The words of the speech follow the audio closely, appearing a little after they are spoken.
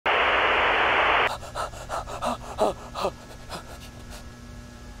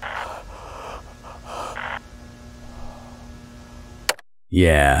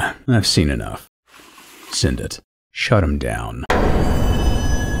Yeah, I've seen enough. Send it. Shut him down.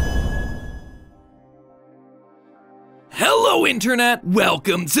 Hello Internet!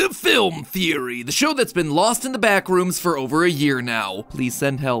 Welcome to Film Theory, the show that's been lost in the backrooms for over a year now. Please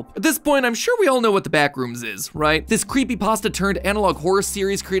send help. At this point, I'm sure we all know what the Backrooms is, right? This creepypasta turned analog horror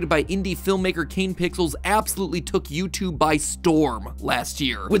series created by indie filmmaker Kane absolutely took YouTube by storm last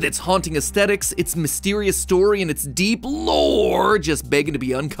year. With its haunting aesthetics, its mysterious story, and its deep lore just begging to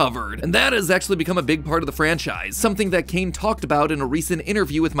be uncovered. And that has actually become a big part of the franchise, something that Kane talked about in a recent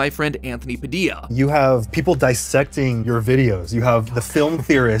interview with my friend Anthony Padilla. You have people dissecting your videos. You have the film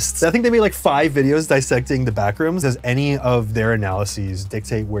theorists. I think they made like 5 videos dissecting the Backrooms. Does any of their analyses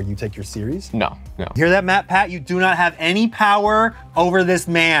dictate where you take your series? No. Hear that, Matpat? You do not have any power over this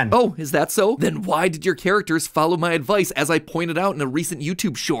man. Oh, is that so? Then why did your characters follow my advice as I pointed out in a recent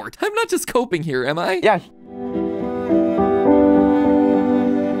YouTube short? I'm not just coping here, am I? Yeah.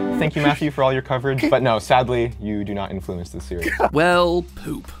 Thank you, Matthew, for all your coverage, but no, sadly, you do not influence the series. Well,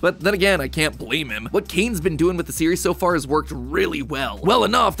 poop. But then again, I can't blame him. What Kane's been doing with the series so far has worked really well. Well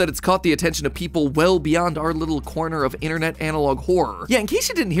enough that it's caught the attention of people well beyond our little corner of internet analog horror. Yeah, in case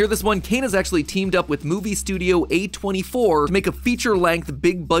you didn't hear this one, Kane has actually teamed up with movie studio A24 to make a feature-length,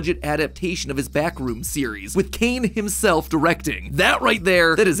 big-budget adaptation of his Backrooms series, with Kane himself directing. That right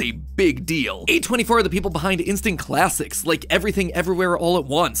there, that is a big deal. A24 are the people behind instant classics like Everything Everywhere All at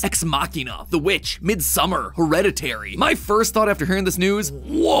Once, Ex Machina, The Witch, Midsummer, Hereditary. My first thought after hearing this news,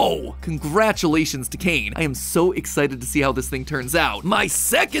 whoa! Congratulations to Kane. I am so excited to see how this thing turns out. My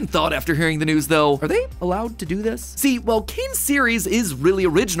second thought after hearing the news though, are they allowed to do this? See, while Kane's series is really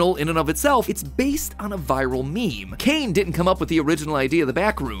original in and of itself, it's based on a viral meme. Kane didn't come up with the original idea of the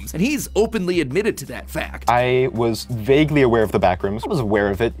Backrooms, and he's openly admitted to that fact. I was vaguely aware of the Backrooms. I was aware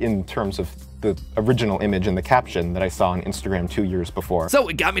of it in terms of the original image and the caption that I saw on Instagram 2 years before. So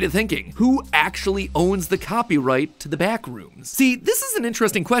it got me to thinking, who actually owns the copyright to the Backrooms? See, this is an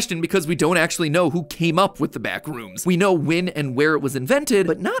interesting question because we don't actually know who came up with the Backrooms. We know when and where it was invented,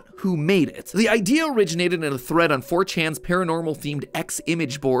 but not who made it. The idea originated in a thread on 4chan's paranormal-themed X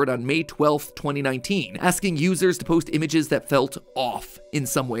image board on May 12th, 2019, asking users to post images that felt off in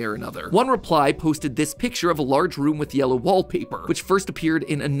some way or another. One reply posted this picture of a large room with yellow wallpaper, which first appeared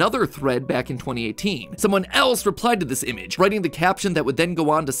in another thread back in 2018. Someone else replied to this image, writing the caption that would then go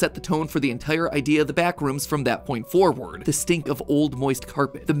on to set the tone for the entire idea of the Backrooms from that point forward. The stink of old moist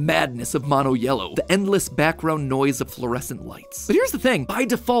carpet, the madness of mono yellow, the endless background noise of fluorescent lights. But here's the thing, by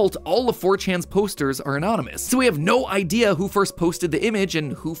default, all of 4chan's posters are anonymous, so we have no idea who first posted the image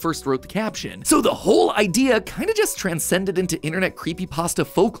and who first wrote the caption. So the whole idea kinda just transcended into internet creepypasta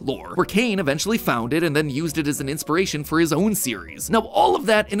folklore, where Kane eventually found it and then used it as an inspiration for his own series. Now, all of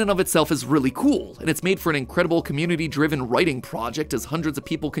that in and of itself is really cool, and it's made for an incredible community-driven writing project as hundreds of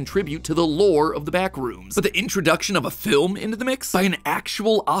people contribute to the lore of the Backrooms. But the introduction of a film into the mix by an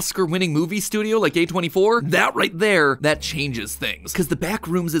actual Oscar-winning movie studio like A24, that right there, that changes things. Because the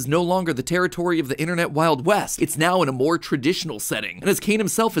Backrooms is no longer the territory of the internet Wild West. It's now in a more traditional setting. And as Kane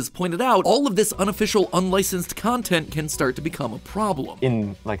himself has pointed out, all of this unofficial, unlicensed content can start to become a problem.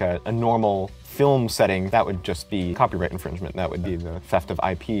 In like a normal film setting, that would just be copyright infringement. That would be the theft of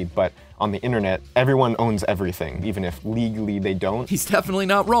IP. But on the internet, everyone owns everything, even if legally they don't. He's definitely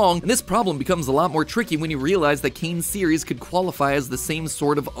not wrong, and this problem becomes a lot more tricky when you realize that Kane's series could qualify as the same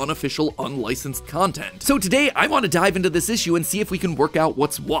sort of unofficial, unlicensed content. So today, I want to dive into this issue and see if we can work out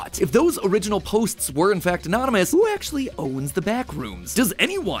what's what. If those original posts were in fact anonymous, who actually owns the Backrooms? Does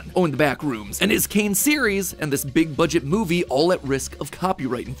anyone own the Backrooms? And is Kane's series and this big budget movie all at risk of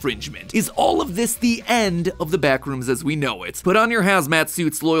copyright infringement? Is all of this the end of the Backrooms as we know it? Put on your hazmat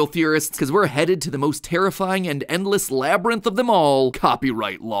suits, loyal theorists, because we're headed to the most terrifying and endless labyrinth of them all,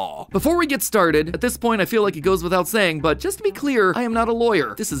 copyright law. Before we get started, at this point I feel like it goes without saying, but just to be clear, I am not a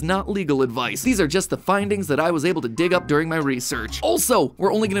lawyer. This is not legal advice. These are just the findings that I was able to dig up during my research. Also,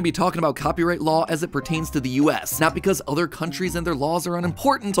 we're only going to be talking about copyright law as it pertains to the US, not because other countries and their laws are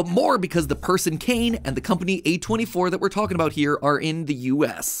unimportant, but more because the person Kane and the company A24 that we're talking about here are in the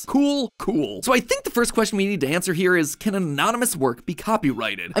US. Cool? Cool. So I think the first question we need to answer here is, can an anonymous work be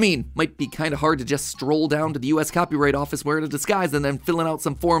copyrighted? I mean, Might be kinda hard to just stroll down to the US Copyright Office wearing a disguise and then filling out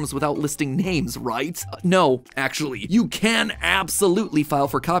some forms without listing names, right? No, actually, you can absolutely file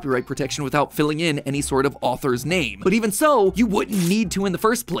for copyright protection without filling in any sort of author's name. But even so, you wouldn't need to in the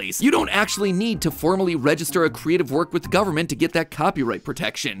first place. You don't actually need to formally register a creative work with the government to get that copyright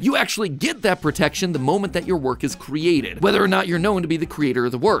protection. You actually get that protection the moment that your work is created, whether or not you're known to be the creator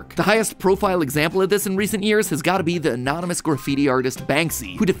of the work. The highest profile example of this in recent years has got to be the anonymous graffiti artist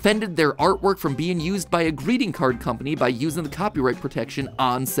Banksy, who defended their artwork from being used by a greeting card company by using the copyright protection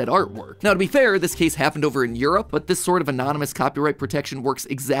on said artwork. Now, to be fair, this case happened over in Europe, but this sort of anonymous copyright protection works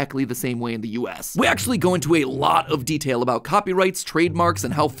exactly the same way in the US. We actually go into a lot of detail about copyrights, trademarks,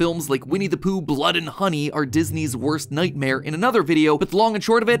 and how films like Winnie the Pooh, Blood and Honey are Disney's worst nightmare in another video, but the long and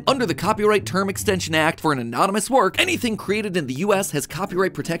short of it, under the Copyright Term Extension Act, for an anonymous work, anything created in the US has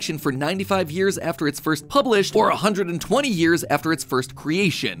copyright protection for 95 years after it's first published, or 120 years after its first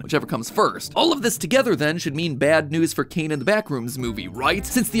creation, whichever comes first. All of this together then should mean bad news for Kane and the Backrooms movie, right?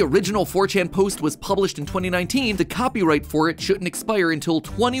 Since the original 4chan post was published in 2019, the copyright for it shouldn't expire until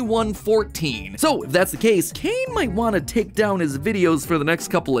 2114. So if that's the case, Kane might want to take down his videos for the next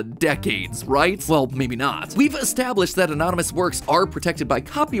couple of decades, right? Well, maybe not. We've established that anonymous works are protected by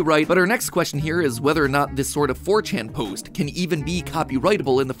copyright, but our next question here is whether or not this sort of 4chan post can even be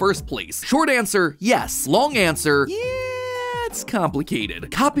copyrightable in the first place. Short answer, yes. Long answer, yeah. It's complicated.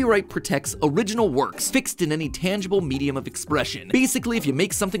 Copyright protects original works fixed in any tangible medium of expression. Basically, if you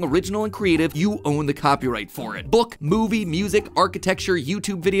make something original and creative, you own the copyright for it. Book, movie, music, architecture,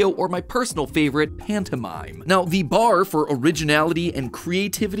 YouTube video, or my personal favorite, pantomime. Now, the bar for originality and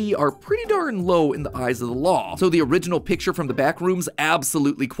creativity are pretty darn low in the eyes of the law, so the original picture from the Backrooms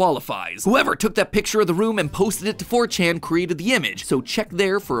absolutely qualifies. Whoever took that picture of the room and posted it to 4chan created the image, so check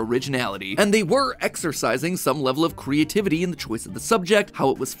there for originality. And they were exercising some level of creativity in the choice of the subject,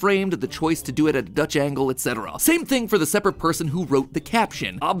 how it was framed, the choice to do it at a Dutch angle, etc. Same thing for the separate person who wrote the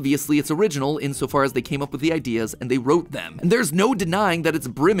caption. Obviously, it's original insofar as they came up with the ideas and they wrote them. And there's no denying that it's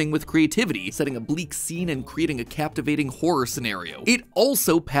brimming with creativity, setting a bleak scene and creating a captivating horror scenario. It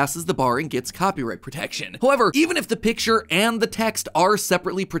also passes the bar and gets copyright protection. However, even if the picture and the text are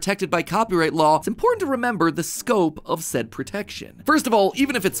separately protected by copyright law, it's important to remember the scope of said protection. First of all,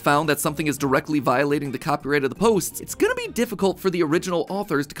 even if it's found that something is directly violating the copyright of the posts, it's gonna be difficult for the original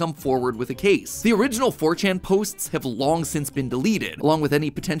authors to come forward with a case. The original 4chan posts have long since been deleted, along with any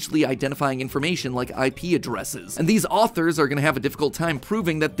potentially identifying information like IP addresses, and these authors are going to have a difficult time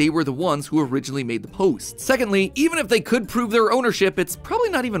proving that they were the ones who originally made the posts. Secondly, even if they could prove their ownership, it's probably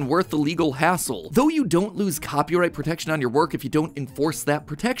not even worth the legal hassle. Though you don't lose copyright protection on your work if you don't enforce that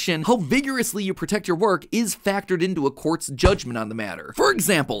protection, how vigorously you protect your work is factored into a court's judgment on the matter. For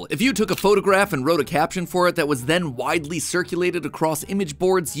example, if you took a photograph and wrote a caption for it that was then widely circulated across image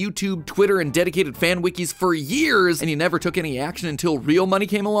boards, YouTube, Twitter, and dedicated fan wikis for years, and you never took any action until real money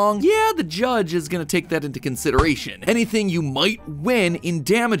came along, yeah, the judge is gonna take that into consideration. Anything you might win in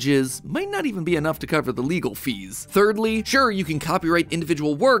damages might not even be enough to cover the legal fees. Thirdly, sure, you can copyright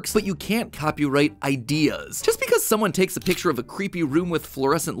individual works, but you can't copyright ideas. Just because someone takes a picture of a creepy room with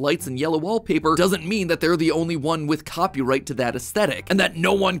fluorescent lights and yellow wallpaper doesn't mean that they're the only one with copyright to that aesthetic, and that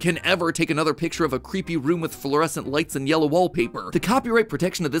no one can ever take another picture of a creepy room with fluorescent lights and yellow wallpaper. The copyright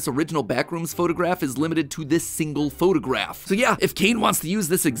protection of this original Backrooms photograph is limited to this single photograph. So yeah, if Kane wants to use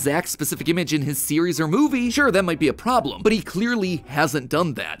this exact specific image in his series or movie, sure, that might be a problem, but he clearly hasn't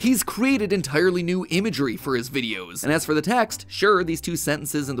done that. He's created entirely new imagery for his videos. And as for the text, sure, these two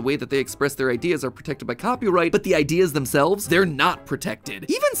sentences and the way that they express their ideas are protected by copyright, but the ideas themselves, they're not protected.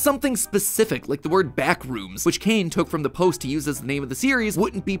 Even something specific like the word Backrooms, which Kane took from the post to use as the name of the series,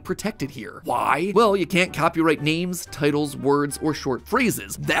 wouldn't be protected here. Why? Well, you can't copyright names, titles, words, or short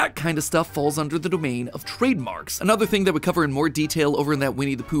phrases. That kind of stuff falls under the domain of trademarks, another thing that we cover in more detail over in that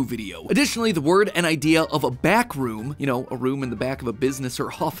Winnie the Pooh video. Additionally, the word and idea of a back room, you know, a room in the back of a business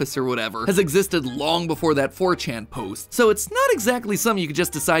or office or whatever, has existed long before that 4chan post, so it's not exactly something you could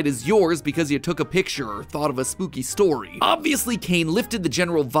just decide is yours because you took a picture or thought of a spooky story. Obviously, Kane lifted the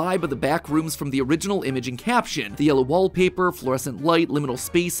general vibe of the Backrooms from the original image and caption, the yellow wallpaper, fluorescent light, liminal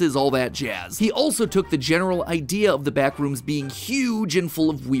spaces, all that jazz. He also took the general idea of the Backrooms being huge and full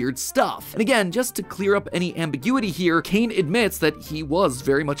of weird stuff. And again, just to clear up any ambiguity here, Kane admits that he was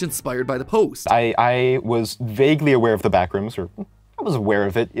very much inspired by the post. I was vaguely aware of the Backrooms, or I was aware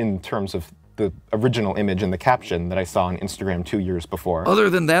of it in terms of the original image in the caption that I saw on Instagram 2 years before. Other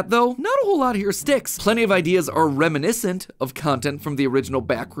than that, though, not a whole lot here sticks. Plenty of ideas are reminiscent of content from the original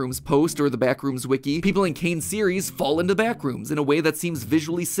Backrooms post or the Backrooms wiki. People in Kane's series fall into Backrooms in a way that seems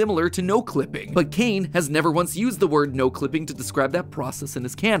visually similar to no-clipping. But Kane has never once used the word no-clipping to describe that process in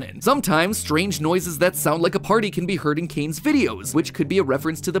his canon. Sometimes, strange noises that sound like a party can be heard in Kane's videos, which could be a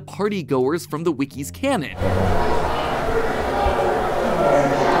reference to the party-goers from the wiki's canon.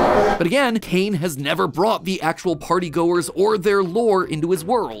 But again, Kane has never brought the actual partygoers or their lore into his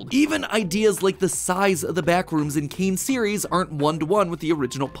world. Even ideas like the size of the Backrooms in Kane's series aren't one-to-one with the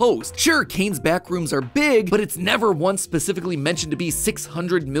original post. Sure, Kane's Backrooms are big, but it's never once specifically mentioned to be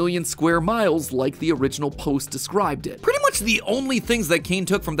 600 million square miles like the original post described it. Pretty much the only things that Kane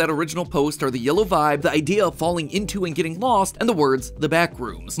took from that original post are the yellow vibe, the idea of falling into and getting lost, and the words, the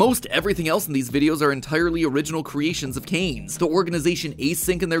Backrooms. Most everything else in these videos are entirely original creations of Kane's. The organization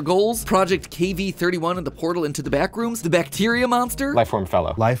Async and their goals, Project KV-31 and the portal into the Backrooms, the bacteria monster. Lifeform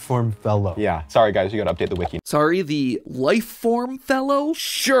Fellow. Lifeform Fellow. Yeah, sorry guys, you gotta update the wiki. Sorry, the Lifeform Fellow?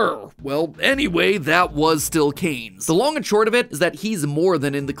 Sure. Well, anyway, that was still Kane's. The long and short of it is that he's more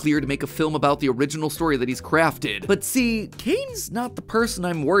than in the clear to make a film about the original story that he's crafted. But see, Kane's not the person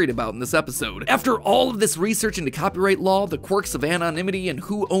I'm worried about in this episode. After all of this research into copyright law, the quirks of anonymity, and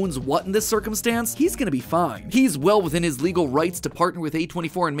who owns what in this circumstance, he's gonna be fine. He's well within his legal rights to partner with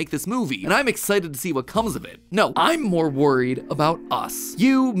A24 and make this movie, and I'm excited to see what comes of it. No, I'm more worried about us.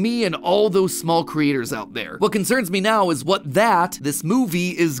 You, me, and all those small creators out there. What concerns me now is what this movie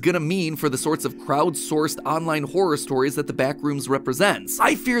is gonna mean for the sorts of crowdsourced online horror stories that the Backrooms represents.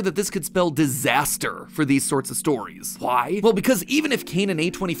 I fear that this could spell disaster for these sorts of stories. Why? Well, because even if Kane and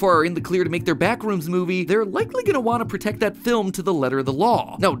A24 are in the clear to make their Backrooms movie, they're likely gonna want to protect that film to the letter of the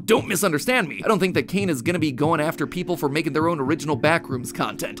law. Now, don't misunderstand me. I don't think that Kane is gonna be going after people for making their own original Backrooms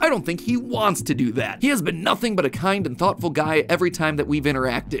content. I don't think he wants to do that. He has been nothing but a kind and thoughtful guy every time that we've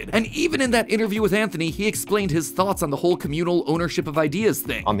interacted. And even in that interview with Anthony, he explained his thoughts on the whole communal ownership of ideas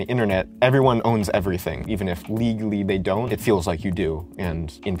thing. On the internet, everyone owns everything. Even if legally they don't, it feels like you do,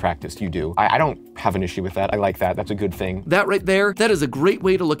 and in practice you do. I don't have an issue with that. I like that. That's a good thing. That right there, that is a great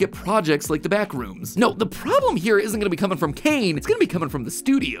way to look at projects like the Backrooms. No, the problem here isn't gonna be coming from Kane, it's gonna be coming from the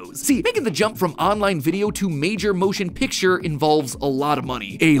studios. See, making the jump from online video to major motion picture involves a lot of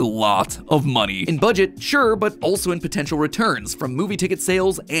money. A lot of money. In budget, sure, but also in potential returns from movie ticket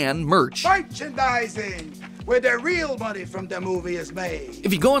sales and merch. Merchandising, where the real money from the movie is made.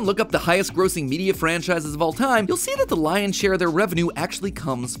 If you go and look up the highest grossing media franchises of all time, you'll see that the lion's share of their revenue actually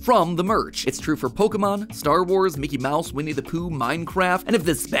comes from the merch. It's true for Pokemon, Star Wars, Mickey Mouse, Winnie the Pooh, Minecraft, and if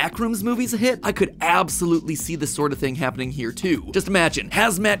this Backrooms movie's a hit, I could absolutely see this sort of thing happening here too. Just imagine,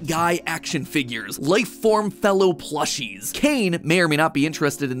 Hazmat Guy action figures, Lifeform Fellow plushies. Kane may or may not be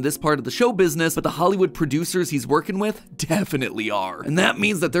interested in this part of the show business, but the Hollywood producers he's working with definitely are. And that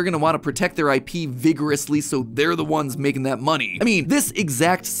means that they're gonna want to protect their IP vigorously so they're the ones making that money. I mean, this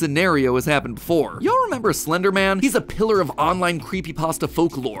exact scenario has happened before. Y'all remember Slender Man? He's a pillar of online creepypasta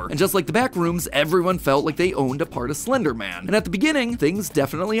folklore, and just like the Backrooms, everyone felt like they owned a part of Slender Man. And at the beginning, things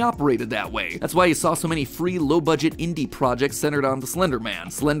definitely operated that way. That's why you saw so many free, low-budget indie projects centered on the Slender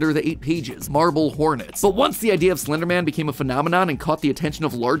Man, Slender the 8 Pages, Marble Hornets. But once the idea of Slender Man became a phenomenon and caught the attention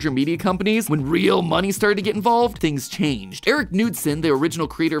of larger media companies, when real money started to get involved, things changed. Eric Knudsen, the original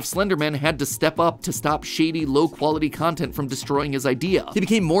creator of Slender Man, had to step up to stop shady, low-quality content from destroying his idea. He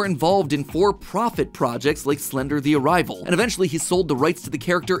became more involved in for-profit projects like Slender the Arrival, and eventually he sold the rights to the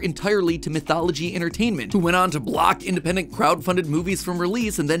character entirely to Mythology Entertainment, who went on to block independent crowd-funded movies from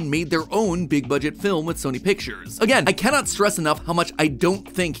release and then made their own big-budget film with Sony Pictures. Again, I cannot stress enough how much I don't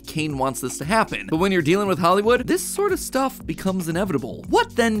think Kane wants this to happen, but when you're dealing with Hollywood, this sort of stuff becomes inevitable.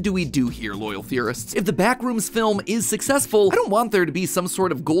 What then do we do here, loyal theorists? If the Backrooms film is successful, I don't want there to be some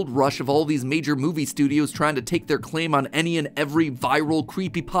sort of gold rush of all these major movie studios trying to take their claim on any and every viral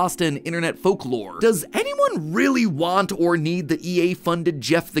creepypasta and internet folklore. Does anyone really want or need the EA-funded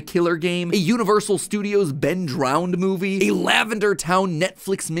Jeff the Killer game, a Universal Studios Ben Drowned movie, a Lavender Town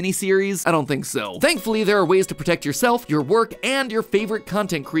Netflix miniseries? I don't think so. Thankfully, there are ways to protect yourself, your work, and your favorite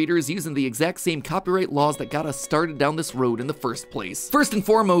content creators using the exact same copyright laws that got us started down this road in the first place. First and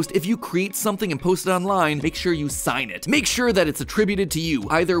foremost, if you create something and post it online, make sure you sign it. Make sure that it's attributed to you,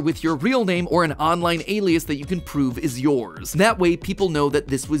 either with your real name or an online alias alias that you can prove is yours. That way, people know that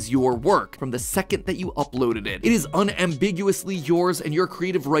this was your work from the second that you uploaded it. It is unambiguously yours, and your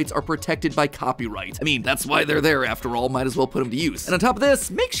creative rights are protected by copyright. I mean, that's why they're there after all, might as well put them to use. And on top of this,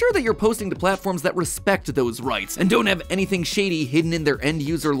 make sure that you're posting to platforms that respect those rights and don't have anything shady hidden in their end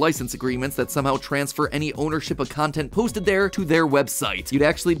user license agreements that somehow transfer any ownership of content posted there to their website. You'd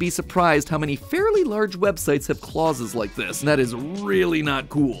actually be surprised how many fairly large websites have clauses like this, and that is really not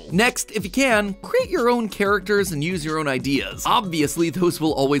cool. Next, if you can, create your own characters and use your own ideas. Obviously, those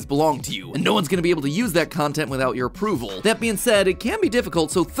will always belong to you, and no one's gonna be able to use that content without your approval. That being said, it can be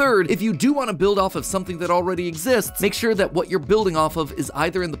difficult, so third, if you do want to build off of something that already exists, make sure that what you're building off of is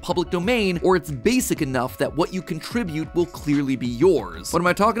either in the public domain or it's basic enough that what you contribute will clearly be yours. What am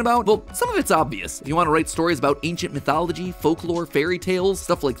I talking about? Well, some of it's obvious. If you want to write stories about ancient mythology, folklore, fairy tales,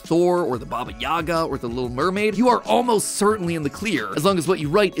 stuff like Thor or the Baba Yaga or the Little Mermaid, you are almost certainly in the clear, as long as what you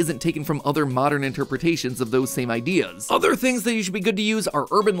write isn't taken from other modern interpretations of those same ideas. Other things that you should be good to use are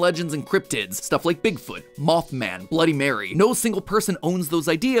urban legends and cryptids, stuff like Bigfoot, Mothman, Bloody Mary. No single person owns those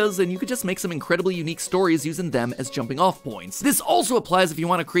ideas, and you could just make some incredibly unique stories using them as jumping off points. This also applies if you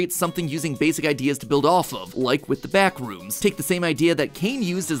want to create something using basic ideas to build off of, like with the Backrooms. Take the same idea that Kane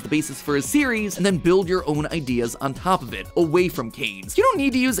used as the basis for his series, and then build your own ideas on top of it, away from Kane's. You don't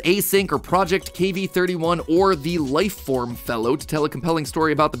need to use Async or Project KV31 or the Lifeform Fellow to tell a compelling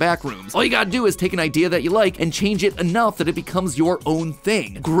story about the Backrooms. All you gotta do is take an idea that you like and change it enough that it becomes your own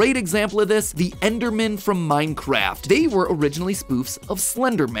thing. Great example of this, the Endermen from Minecraft. They were originally spoofs of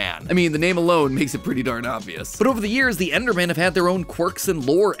Slender Man. I mean, the name alone makes it pretty darn obvious. But over the years, the Endermen have had their own quirks and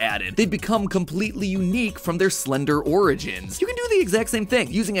lore added. They've become completely unique from their Slender origins. You can do the exact same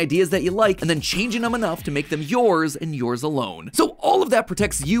thing, using ideas that you like and then changing them enough to make them yours and yours alone. So all of that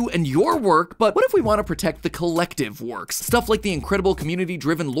protects you and your work, but what if we want to protect the collective works? Stuff like the incredible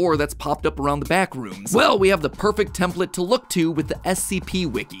community-driven lore that's popped up around the Backrooms. Well, we have the perfect template to look to with the SCP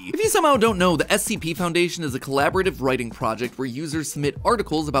Wiki. If you somehow don't know, the SCP Foundation is a collaborative writing project where users submit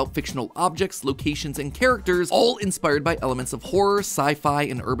articles about fictional objects, locations, and characters, all inspired by elements of horror, sci-fi,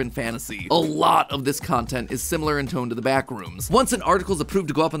 and urban fantasy. A lot of this content is similar in tone to the Backrooms. Once an article is approved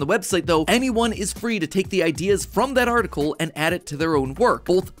to go up on the website, though, anyone is free to take the ideas from that article and add it to their own work,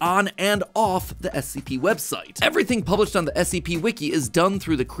 both on and off the SCP website. Everything published on the SCP Wiki is done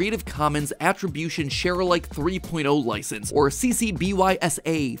through the Creative Commons Attribution Sharealike 3.0 license, or CC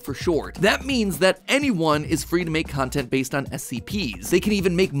BY-SA for short. That means that anyone is free to make content based on SCPs. They can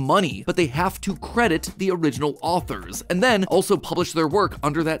even make money, but they have to credit the original authors, and then also publish their work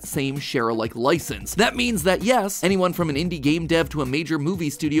under that same share-alike license. That means that yes, anyone from an indie game dev to a major movie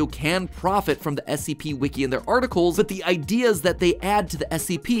studio can profit from the SCP Wiki and their articles, but the ideas that they add to the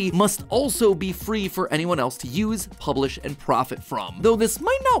SCP must also be free for anyone else to use, publish, and profit from. Though this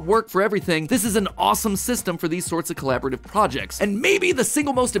might not work for everything, this is an awesome system for these sorts of collaborative projects. And maybe the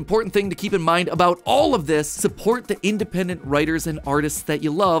single most important thing to keep in mind about all of this, support the independent writers and artists that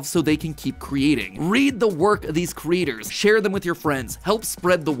you love so they can keep creating. Read the work of these creators, share them with your friends, help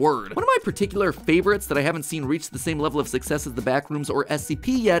spread the word. One of my particular favorites that I haven't seen reach the same level of success as the Backrooms or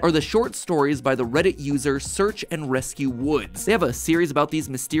SCP yet are the short stories by the Reddit user Search and Rescue Woods. They have a series about these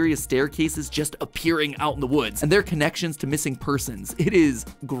mysterious staircases just appearing out in the woods and their connections to missing persons. It is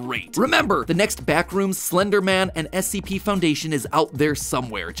great. Remember, the next Backrooms, Slender Man, and SCP Foundation is out there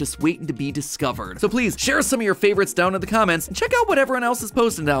somewhere, just waiting to be discovered. So please share some of your favorites down in the comments and check out what everyone else is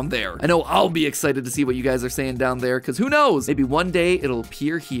posting down there. I know I'll be excited to see what you guys are saying down there, because who knows, maybe one day it'll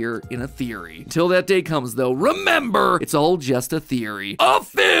appear here in a theory. Until that day comes though, remember, it's all just a theory. A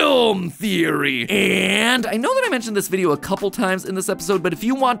film theory! And I know that I mentioned this video a couple times in this episode, but if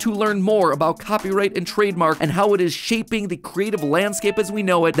you want to learn more about copyright and trademark and how it is shaping the creative landscape as we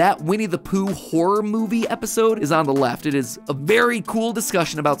know it, that Winnie the Pooh horror movie episode is on the left. It is a very cool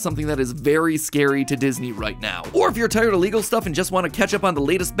discussion about something that is very scary to Disney right now. Or if you're tired of legal stuff and just want to catch up on the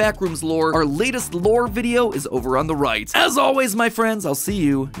latest Backrooms lore, our latest lore video is over on the right. As always, my friends, I'll see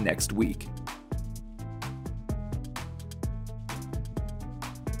you next week.